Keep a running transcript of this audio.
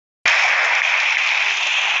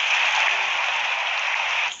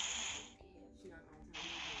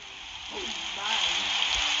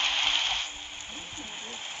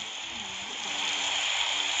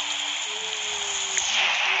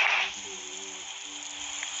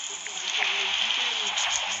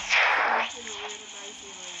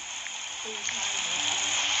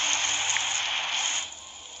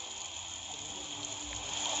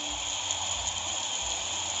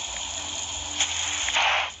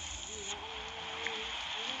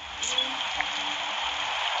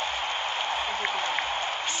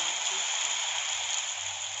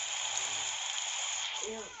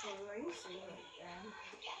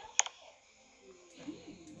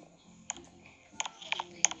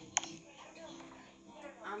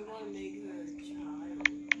want to make her a child?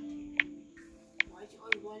 Why'd you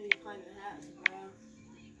always want to be behind the house, bro?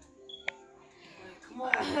 Like, come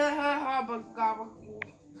on.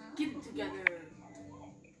 Get it together.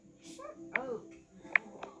 Oh.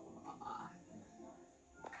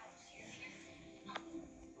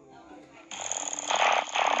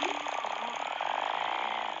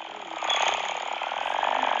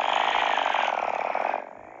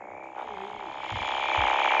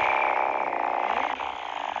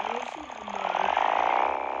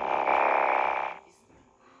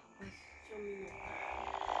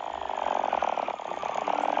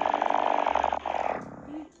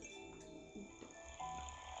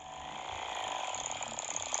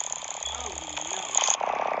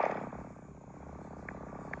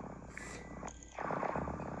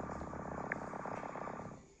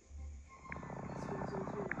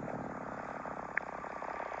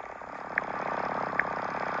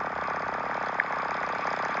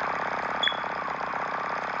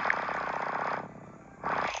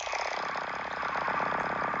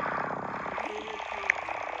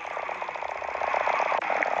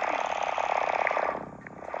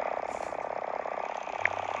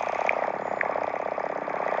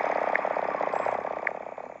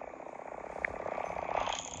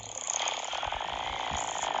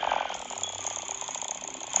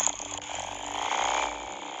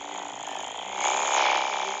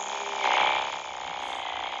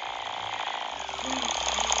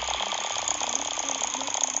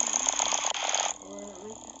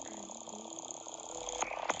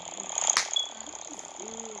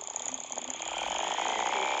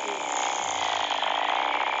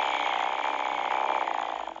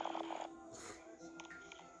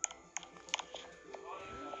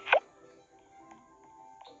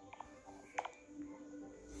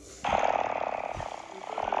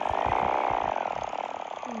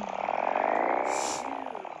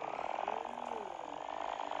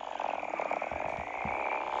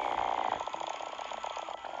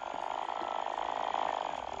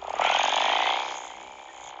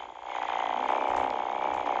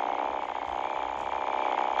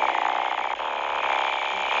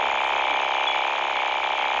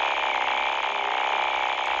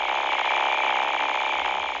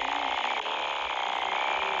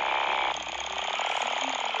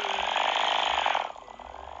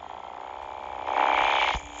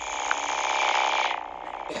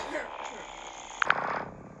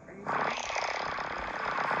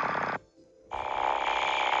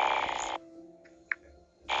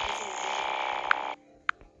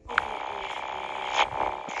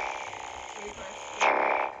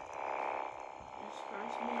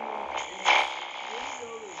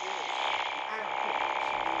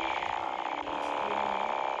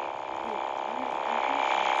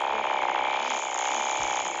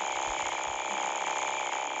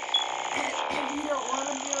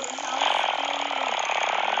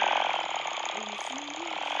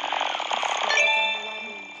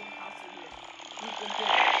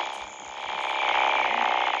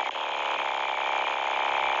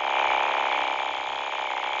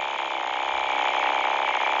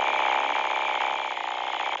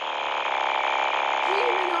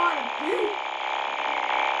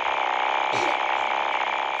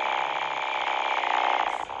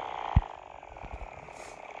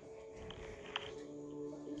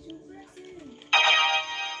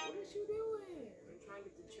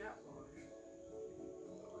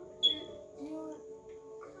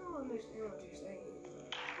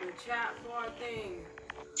 Chat bar thing.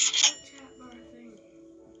 What chat bar thing?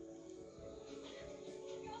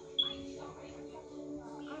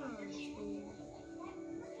 I don't understand.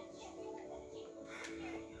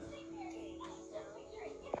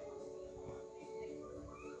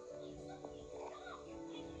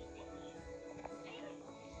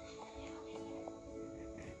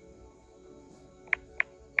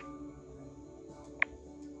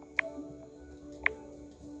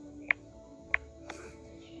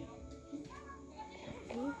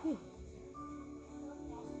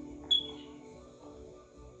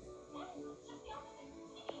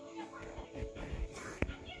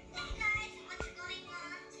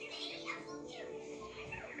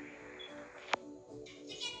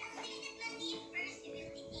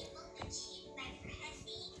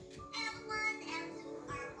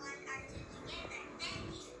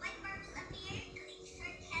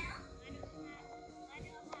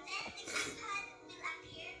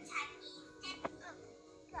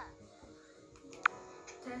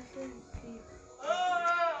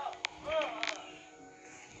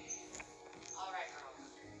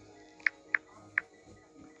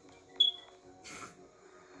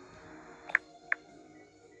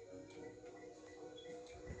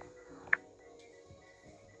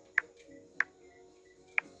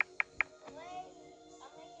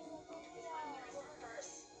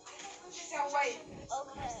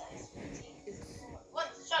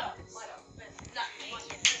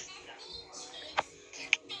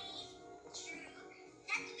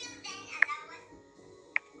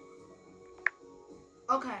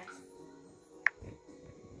 Okay.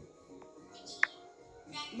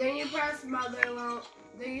 Then you press mother load.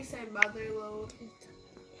 Then you say mother load.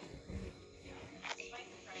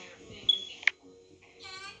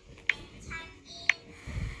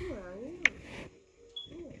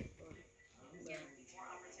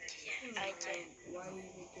 I did.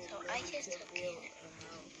 So I just took it.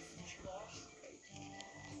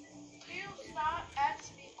 Can you stop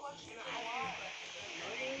asking me questions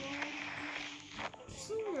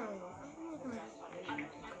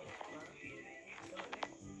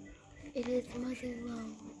It is mother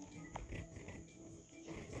load.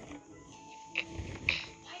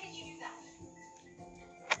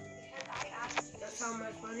 That's how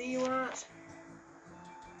much money you want?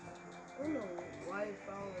 I don't know why you're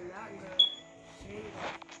following that good.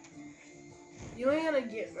 You ain't gonna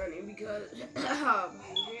get money because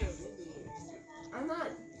I'm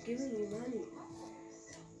not giving you money.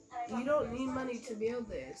 You don't need money to build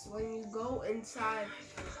this. When you go inside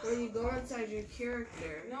your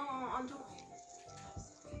character. No, I'm talking.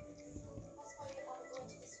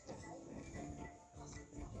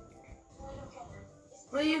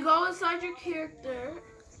 When you go inside your character,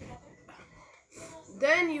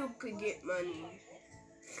 then you could get money.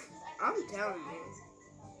 I'm telling you.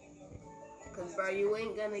 Cause bro, you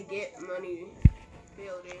ain't gonna get money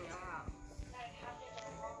building a house.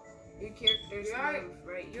 Your character's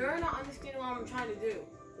right. You're not understanding what I'm trying to do.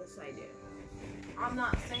 Yes, I did. I'm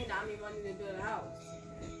not saying that I need money to build a house.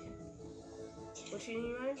 What you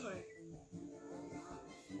need money for?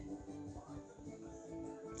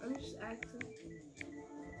 I'm just asking.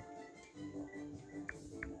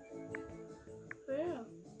 Yeah.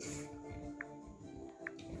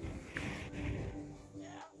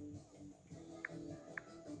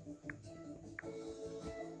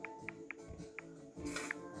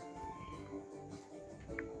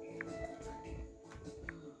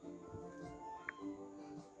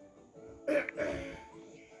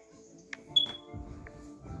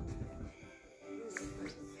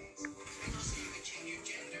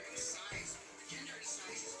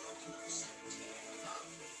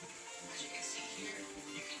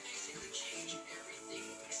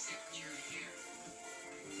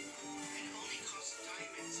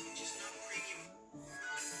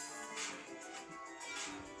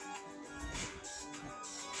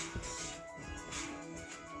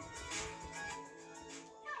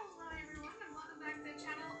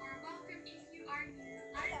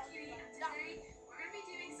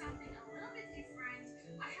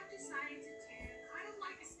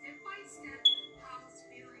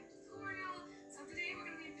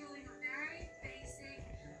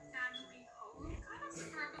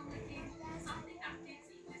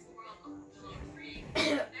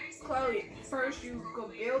 Chloe, first you go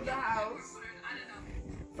build the house.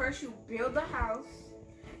 First you build the house.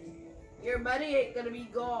 Your money ain't gonna be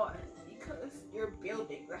gone because you're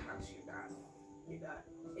building the house. You're not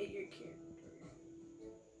in your character.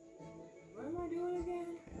 What am I doing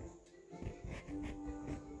again?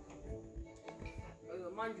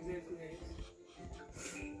 Mind your business.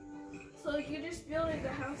 So you're just building the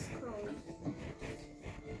house, Chloe.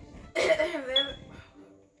 And then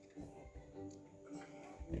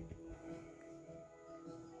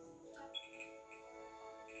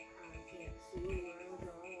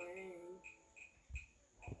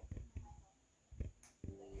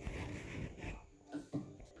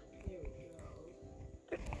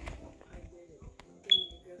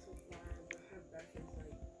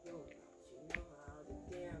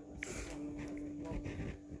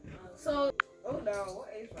so, oh no, what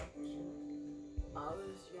is my question? I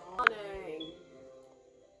was yawning.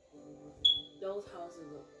 Those houses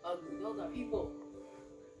look ugly. Those are people.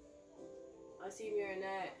 I see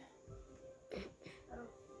Marinette.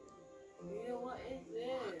 Yeah, what is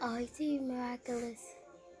this? Oh, I see miraculous.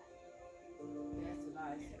 That's what I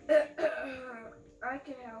said. I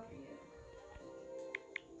can help you.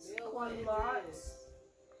 One lots.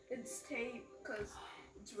 It's tape because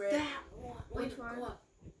it's red. That one. Which one? Go up.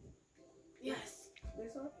 Yes.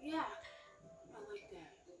 This one? Yeah. I like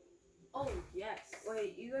that. Oh, yes.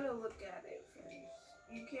 Wait, you gotta look at it first.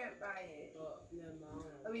 You can't buy it. Oh, never mind.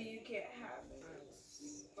 I mean, you can't have it.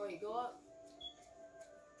 Oh, wait, go up.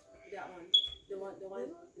 That one. The one.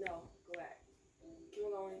 No, go back. Keep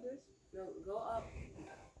going. This? No, go up.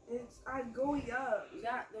 I'm going up.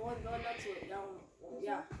 Yeah, the one going up to it. That one.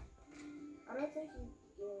 Yeah. I don't think you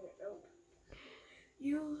get it. Nope.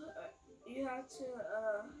 You have to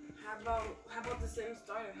How about the Sims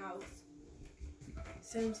starter house?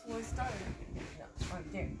 Sims 4 starter. No, it's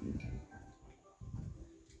right there.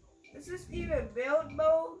 Is this even build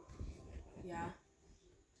mode? Yeah.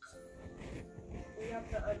 You have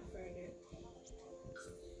to unfriend it.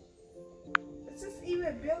 Is this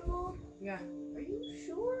even buildable? Yeah. Are you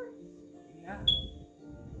sure? Yeah.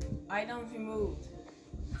 Items removed.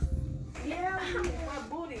 Yeah. My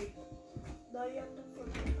booty. No, you have to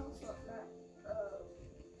put the house up that.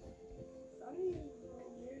 How do you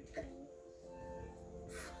move your house?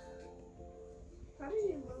 How do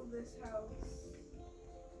you move this house?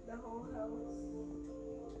 The whole house?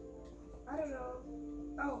 I don't know.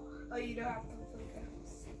 Oh, you don't have to flip the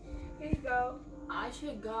house. Here you go. I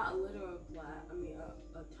should got a literal black. I mean,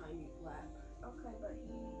 a tiny black. Okay, but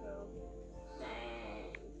here you go.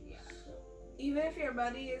 Thanks. Yeah. Even if your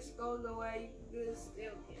money is going away, you can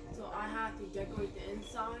still get it. So I have to decorate the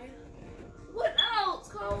inside. What else,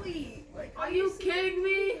 Chloe? Like, Are you kidding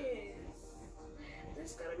me?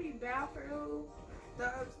 There's gonna be bathroom. The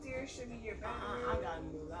upstairs should be your bathroom. I gotta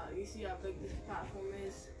move out. You see how big this platform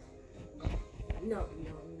is? No.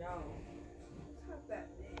 It's not that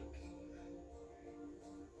big.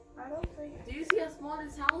 I don't think. Do you see how small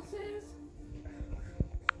this house is?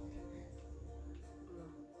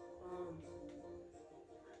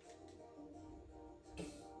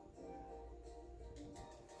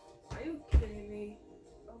 Are you kidding me?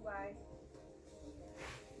 Oh, bye.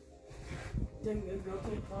 Didn't go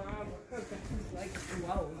too far. Her breakfast like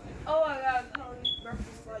 12. Oh my god, Chloe's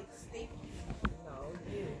breakfast like steak. No,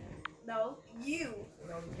 you. No, you.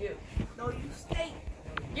 No, you. No, you steak.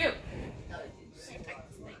 You. No, you steak.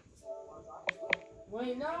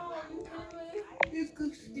 Wait, no, you kidding me? You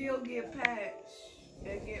could still get patched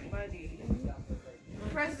and get money.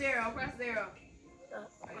 Press 0, press 0.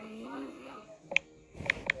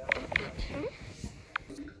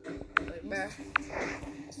 Like that.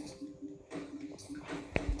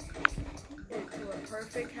 Into a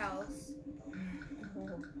perfect house.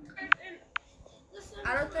 I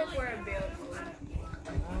don't think we're in build.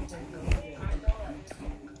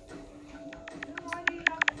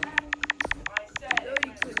 No,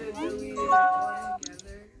 you could have deleted it all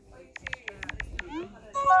together.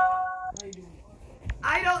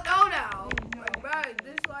 I don't know now. Like, bro,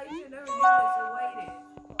 this is why you should never do this and waited.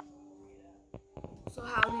 So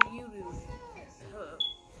how did you do it?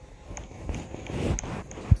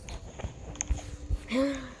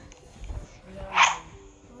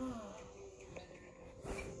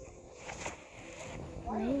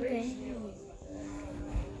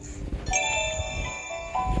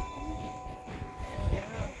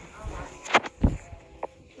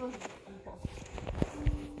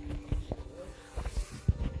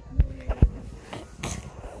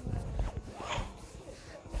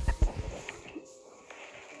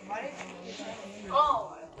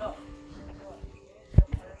 Oh, no.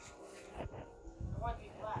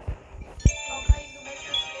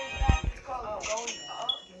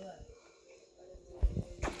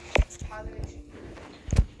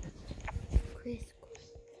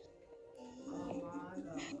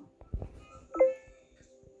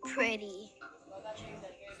 Pretty.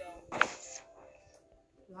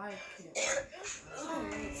 Like it.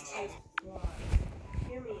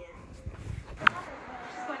 Give me it.